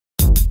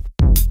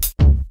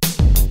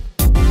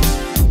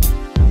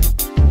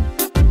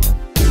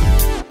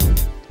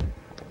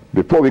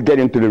Before we get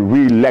into the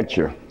real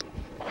lecture,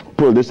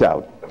 pull this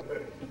out.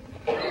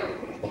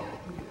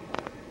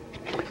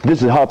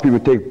 This is how people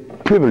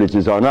take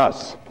privileges on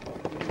us.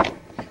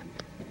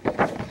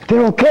 They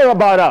don't care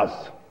about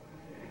us.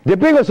 They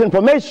bring us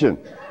information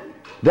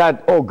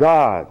that, oh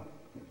God,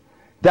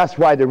 that's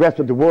why the rest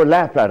of the world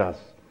laugh at us.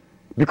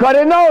 Because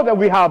they know that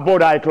we have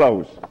both eyes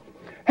closed.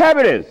 Here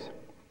it is.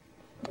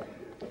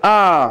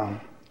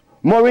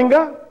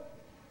 Moringa.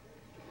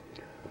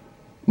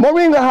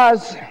 Moringa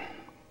has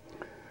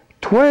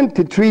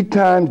 23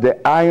 times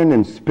the iron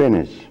in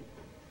spinach.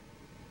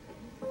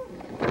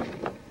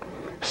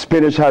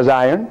 Spinach has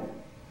iron?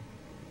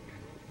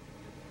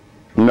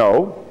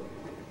 No,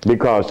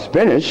 because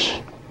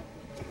spinach,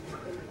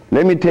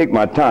 let me take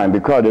my time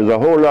because there's a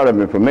whole lot of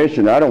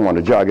information. I don't want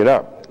to jog it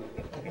up.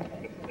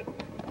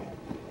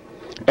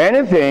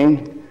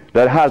 Anything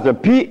that has a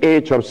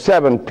pH of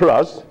 7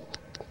 plus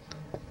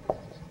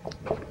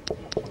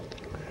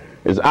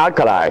is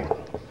alkali.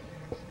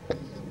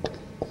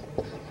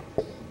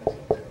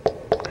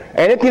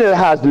 Anything that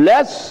has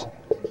less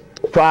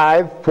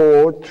 5,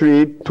 4,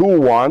 3, 2,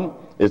 1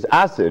 is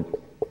acid.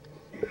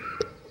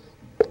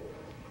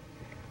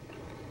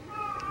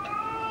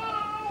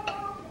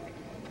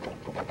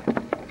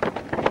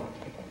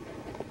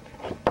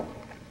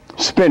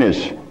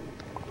 Spinach.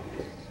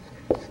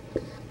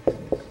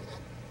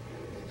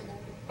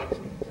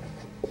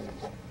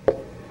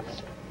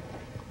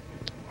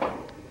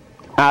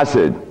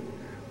 Acid.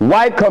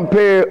 Why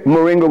compare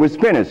moringa with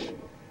spinach?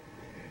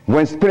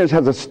 When spinach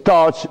has a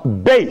starch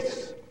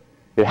base,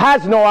 it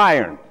has no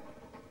iron.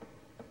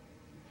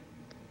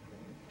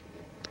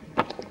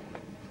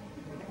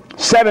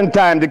 7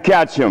 times the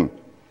calcium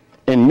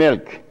in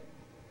milk.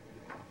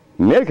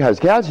 Milk has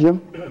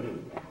calcium.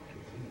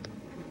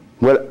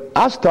 Well,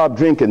 I stopped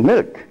drinking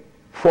milk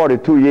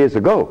 42 years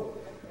ago,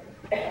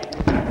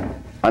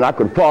 and I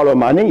could fall on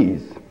my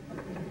knees.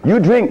 You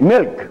drink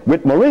milk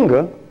with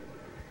moringa,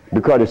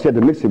 because they said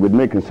to mix it with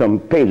milk in some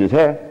pages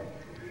here,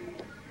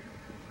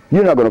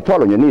 you're not going to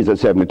fall on your knees at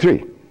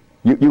 73.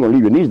 You're going to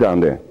leave your knees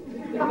down there.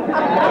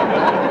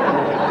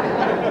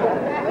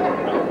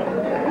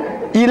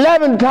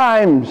 11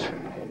 times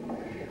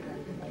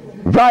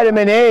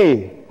vitamin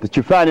A that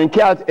you find in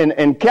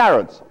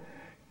carrots.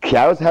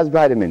 Carrots has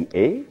vitamin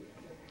A.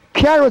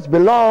 Carrots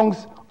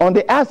belongs on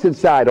the acid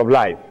side of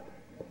life.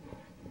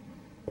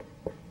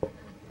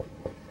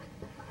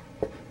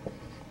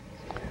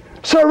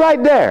 So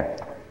right there,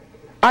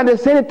 and they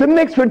said it to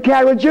mix with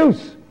carrot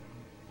juice.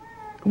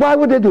 Why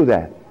would they do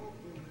that?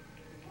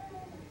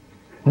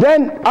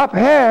 Then up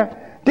here,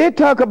 they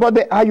talk about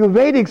the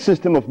Ayurvedic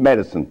system of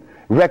medicine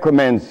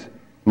recommends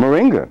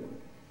moringa.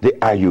 The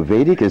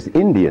Ayurvedic is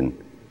Indian.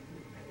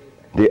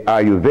 The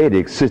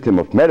Ayurvedic system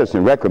of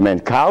medicine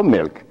recommends cow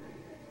milk.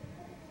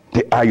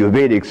 The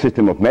Ayurvedic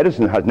system of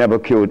medicine has never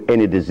cured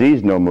any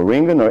disease, nor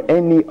moringa, nor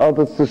any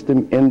other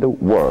system in the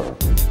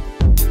world.